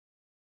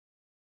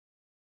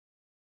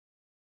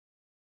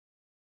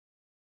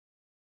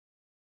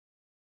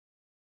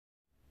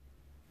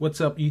What's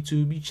up,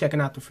 YouTube? You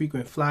checking out the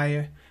Frequent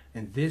Flyer,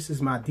 and this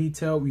is my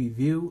detailed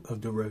review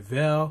of the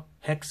Revell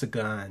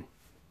Hexagon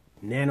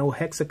Nano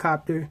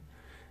Hexacopter.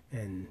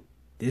 And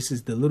this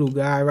is the little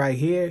guy right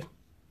here.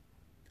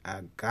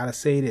 I gotta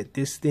say that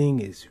this thing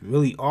is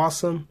really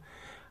awesome.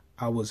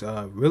 I was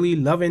really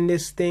loving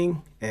this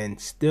thing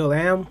and still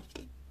am.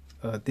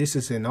 This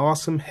is an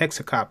awesome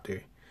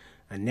hexacopter,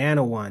 a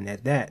nano one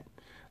at that.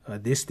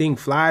 This thing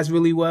flies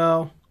really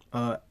well.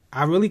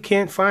 I really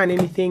can't find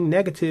anything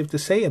negative to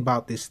say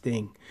about this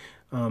thing.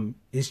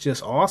 It's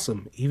just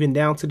awesome, even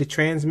down to the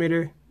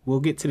transmitter.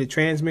 We'll get to the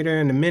transmitter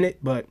in a minute,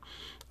 but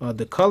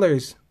the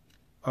colors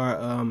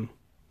are,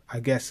 I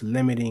guess,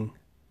 limiting.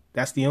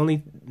 That's the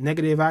only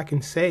negative I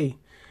can say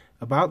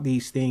about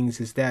these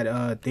things, is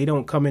that they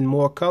don't come in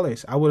more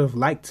colors. I would have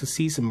liked to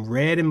see some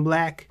red and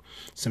black,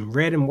 some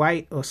red and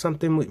white, or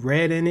something with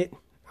red in it.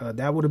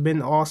 That would have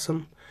been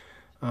awesome.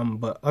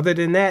 But other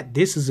than that,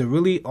 this is a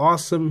really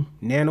awesome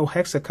nano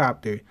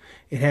hexacopter.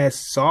 It has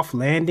soft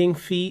landing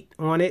feet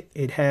on it.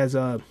 It has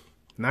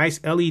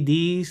nice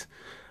LEDs.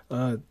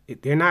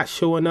 They're not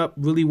showing up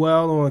really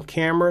well on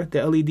camera,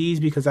 the LEDs,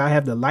 because I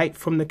have the light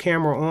from the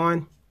camera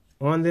on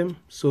them,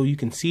 so you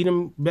can see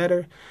them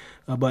better.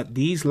 But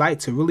these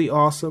lights are really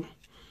awesome.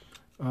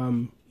 They're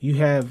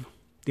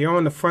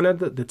on the front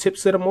of the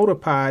tips of the motor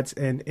pods,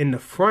 and in the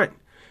front,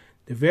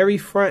 the very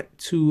front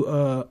two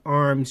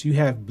arms, you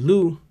have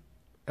blue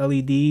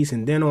LEDs,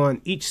 and then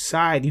on each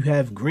side you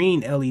have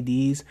green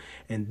LEDs,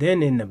 and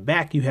then in the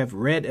back you have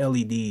red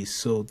LEDs.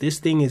 So this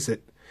thing is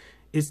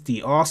it's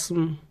the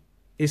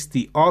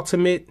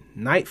ultimate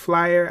night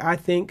flyer, I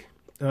think,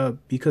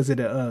 because of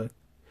the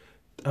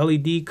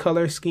LED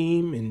color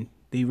scheme, and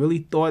they really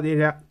thought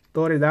it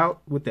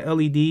out with the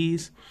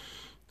LEDs.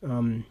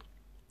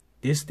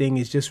 This thing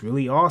is just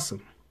really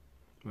awesome.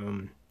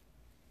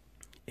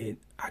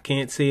 I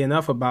can't say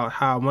enough about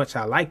how much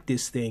I like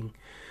this thing.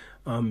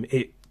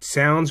 It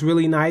sounds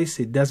really nice.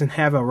 It doesn't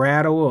have a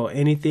rattle or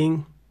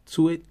anything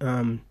to it.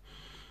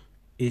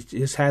 It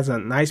just has a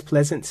nice,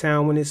 pleasant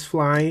sound when it's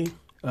flying.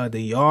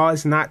 The yaw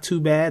is not too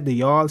bad. The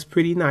yaw is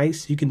pretty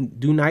nice. You can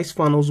do nice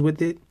funnels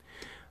with it.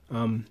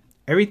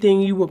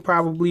 Everything you would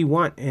probably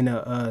want in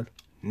a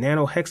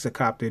nano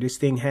hexacopter, this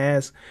thing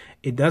has.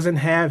 It doesn't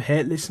have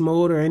headless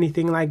mode or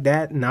anything like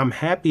that, and I'm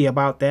happy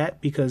about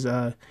that, because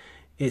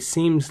it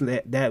seems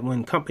that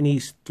when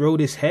companies throw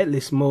this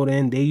headless mode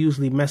in, they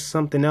usually mess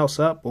something else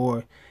up,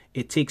 or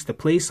it takes the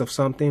place of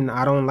something.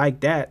 I don't like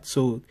that.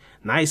 So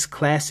nice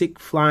classic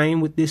flying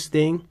with this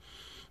thing.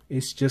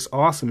 It's just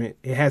awesome.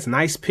 It has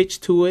nice pitch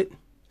to it.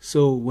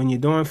 So when you're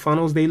doing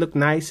funnels, they look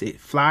nice. It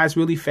flies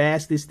really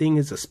fast. This thing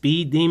is a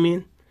speed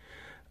demon.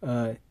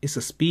 It's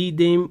a speed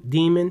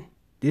demon.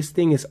 This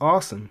thing is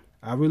awesome.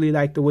 I really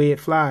like the way it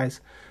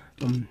flies.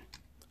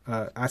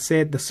 I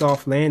said the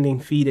soft landing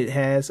feet it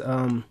has.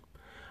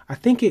 I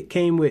think it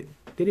came with,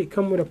 did it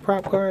come with a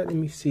prop guard? Let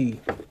me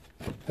see.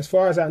 As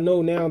far as I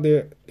know now,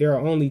 there are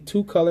only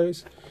two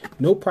colors,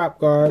 no prop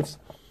guards.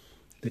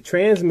 The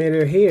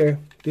transmitter here,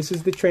 this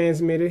is the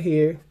transmitter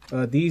here.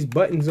 These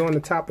buttons on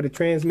the top of the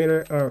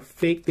transmitter are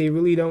fake. They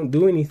really don't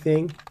do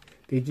anything.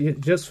 They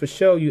just for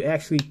show. You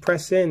actually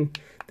press in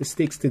the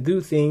sticks to do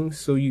things.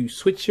 So you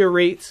switch your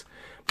rates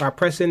by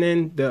pressing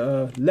in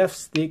the left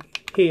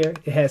stick here.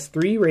 It has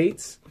 3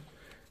 rates,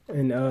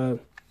 and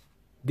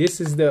this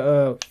is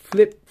the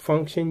flip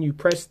function. You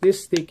press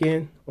this stick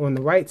in on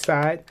the right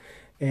side,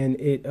 and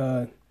it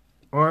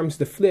arms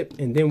the flip,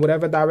 and then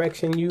whatever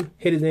direction you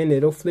hit it in,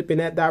 it'll flip in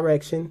that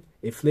direction.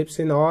 It flips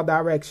in all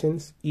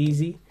directions,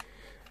 easy.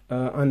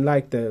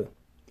 Unlike the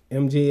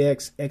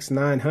MJX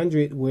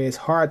X900, where it's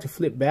hard to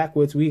flip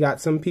backwards. We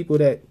got some people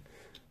that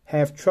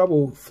have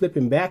trouble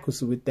flipping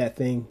backwards with that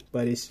thing,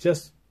 but it's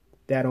just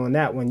that on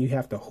that one, you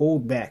have to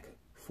hold back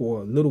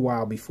for a little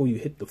while before you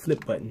hit the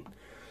flip button.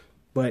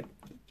 But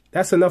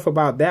that's enough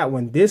about that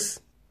one. This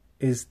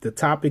is the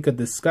topic of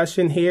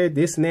discussion here,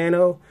 this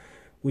Nano,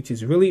 which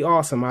is really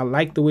awesome. I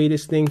like the way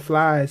this thing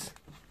flies.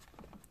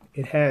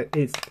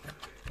 Its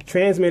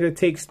transmitter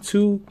takes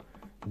 2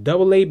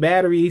 AA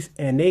batteries,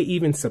 and they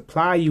even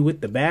supply you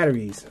with the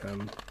batteries.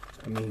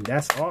 I mean,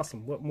 that's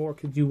awesome. What more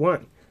could you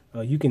want?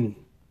 You can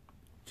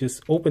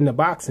just open the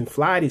box and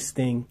fly this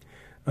thing.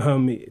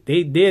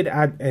 They did,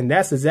 and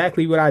that's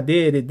exactly what I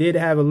did. It did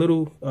have a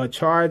little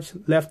charge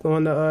left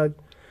on the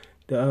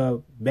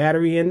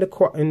battery in the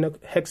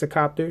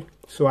hexacopter,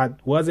 so I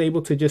was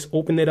able to just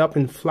open it up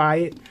and fly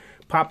it,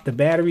 pop the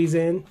batteries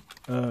in,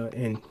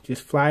 and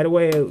just fly it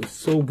away. It was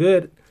so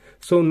good,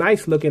 so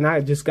nice looking.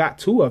 I just got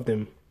 2 of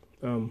them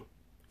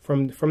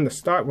from the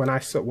start.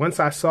 Once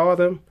I saw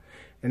them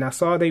and I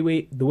saw the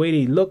way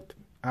they looked,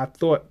 I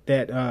thought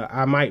that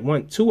I might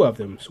want 2 of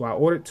them, so I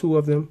ordered 2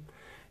 of them,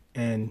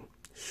 and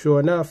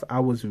sure enough, I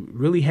was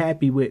really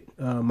happy with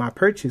my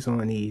purchase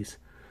on these.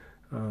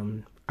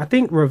 I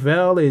think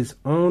Revell is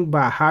owned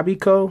by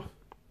Hobbyco.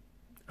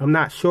 I'm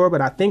not sure, but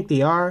I think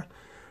they are.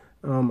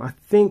 I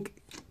think,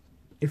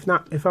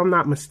 if I'm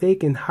not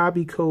mistaken,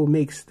 Hobbyco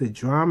makes the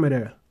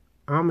Drometer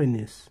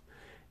Ominous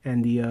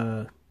and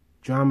the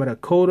Drometer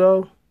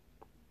Kodo.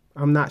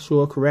 I'm not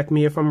sure. Correct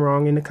me if I'm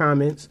wrong in the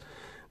comments.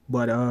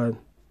 But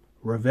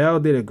Revell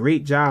did a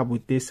great job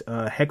with this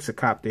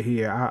hexacopter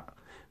here.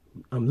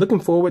 I'm looking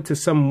forward to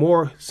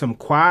some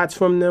quads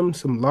from them,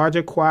 some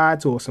larger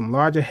quads or some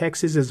larger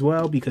hexes as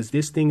well, because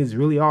this thing is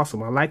really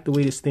awesome. I like the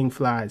way this thing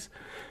flies.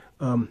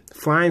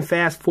 Flying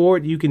fast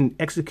forward, you can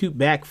execute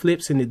back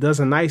flips, and it does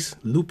a nice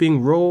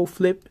looping roll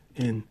flip,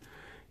 and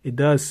it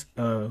does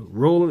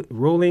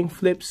rolling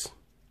flips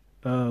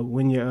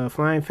when you're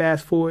flying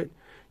fast forward.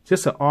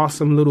 Just an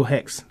awesome little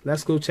hex.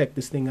 Let's go check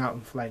this thing out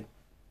in flight.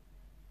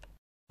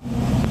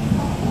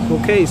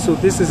 Okay, so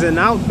this is an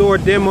outdoor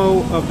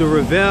demo of the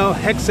Revell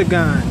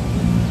Hexagon.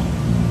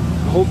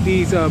 I hope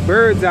these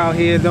birds out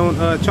here don't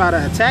try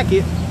to attack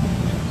it,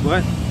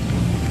 but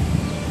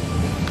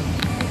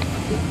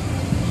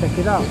check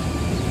it out.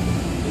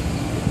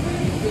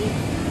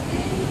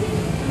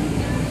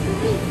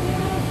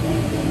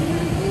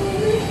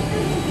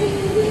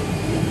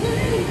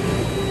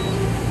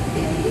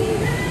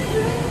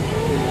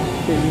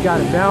 Okay, we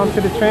got it down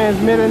to the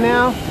transmitter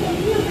now.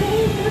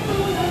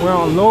 We're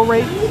on low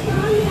rate.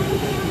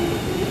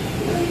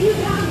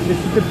 This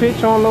is the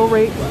pitch on low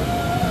rate.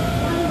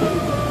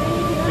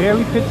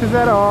 Barely pitches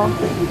at all.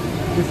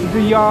 This is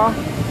the yaw.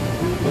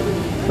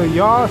 So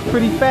yaw is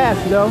pretty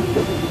fast though.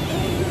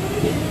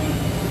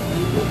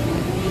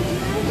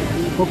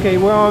 Okay,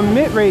 we're on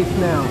mid rates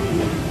now.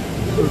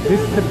 So this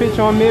is the pitch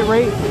on mid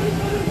rate.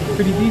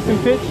 Pretty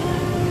decent pitch.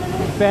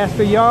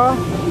 Faster yaw.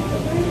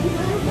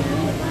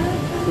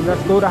 So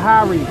let's go to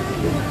high rates.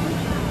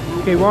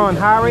 Okay, we're on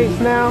high rates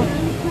now.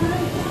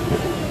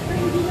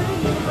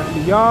 That's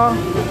the yaw.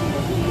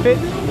 Pitch.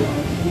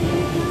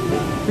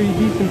 Pretty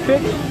decent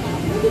pitch.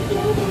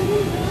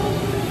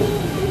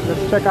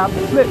 Let's check out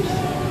the flips.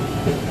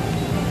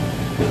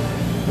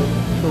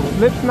 So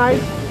flips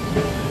nice.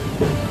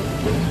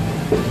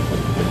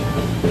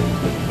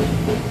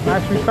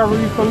 Nice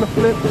recovery from the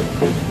flips.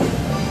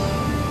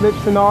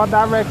 Flips in all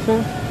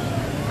directions.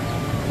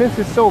 Since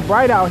it's so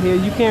bright out here,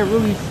 you can't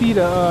really see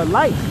the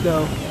lights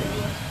though.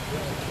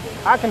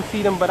 I can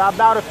see them, but I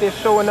doubt if they're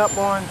showing up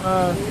on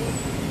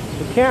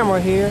the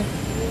camera here.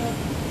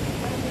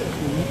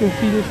 You can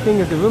see this thing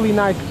is a really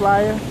nice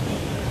flyer.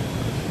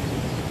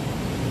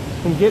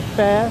 Can get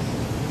fast.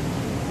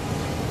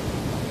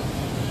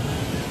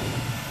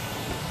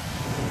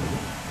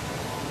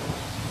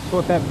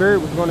 Thought that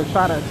bird was going to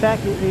try to attack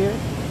it here.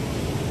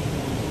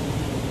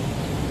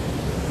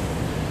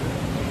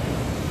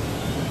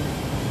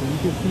 And you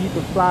can see you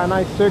can fly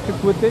nice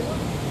circuits with it.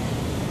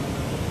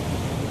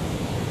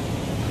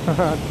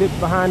 Dip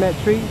behind that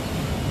tree.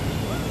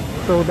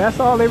 So that's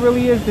all there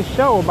really is to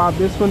show about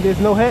this one. There's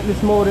no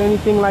headless mode or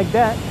anything like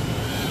that.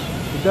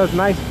 It does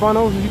nice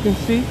funnels, as you can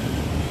see.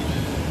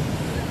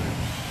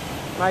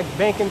 Nice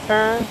bank and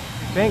turn.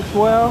 Banks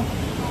well.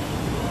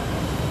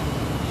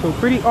 So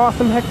pretty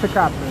awesome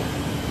hexacopter.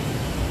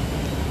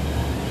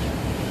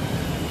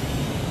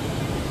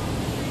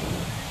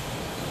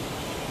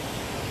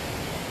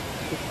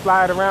 Just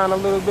fly it around a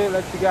little bit,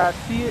 let you guys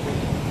see it.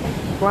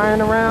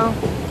 Flying around.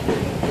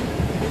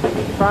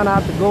 Try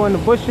not to go in the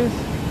bushes.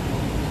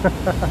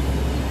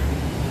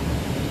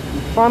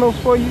 Funnels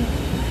for you.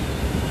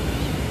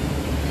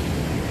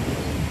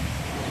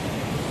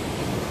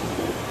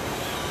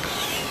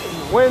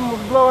 The wind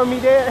was blowing me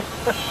there.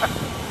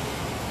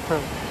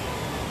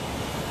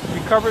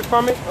 Recovered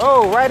from it.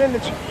 Oh, right in the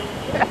tree.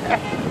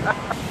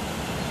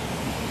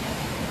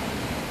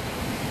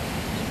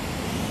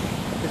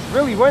 It's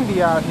really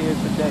windy out here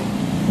today.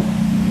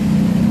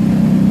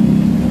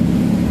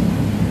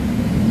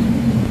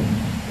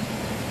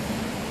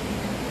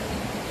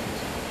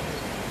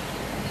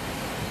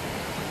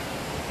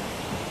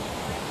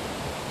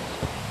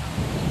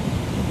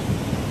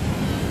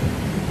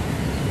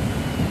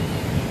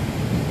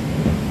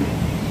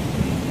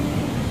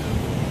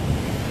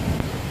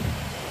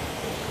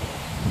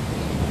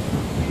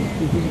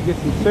 You can get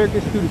some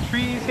circuits through the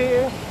trees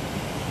here.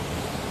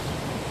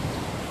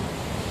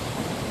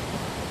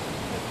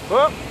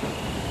 Oh.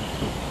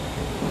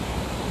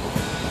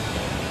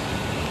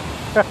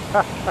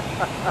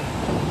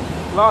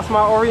 Lost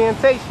my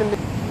orientation.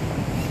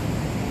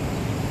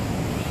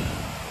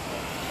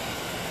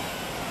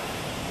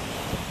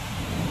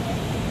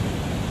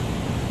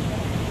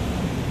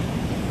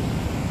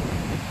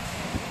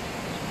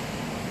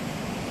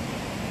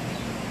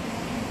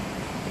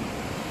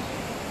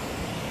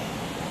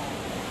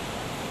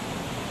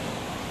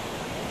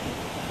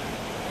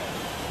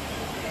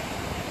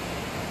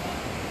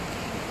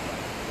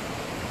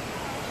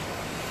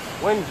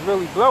 Wind's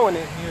really blowing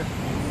it here.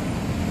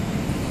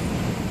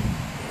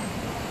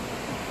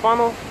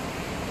 Funnel.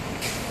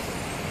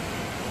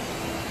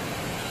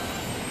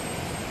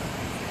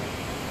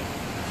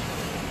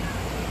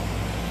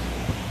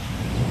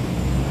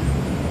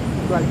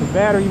 Looks like the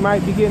battery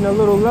might be getting a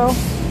little low.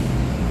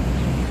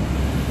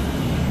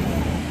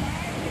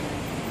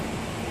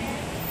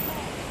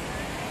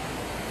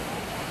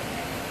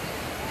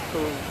 So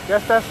I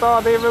guess that's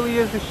all there really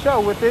is to show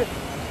with it.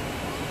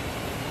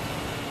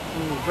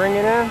 Bring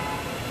it in.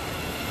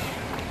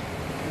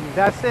 And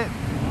that's it.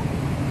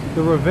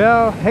 the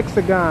Revell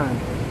Hexagon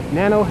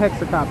Nano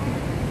Hexacopter.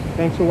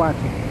 Thanks for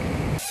watching.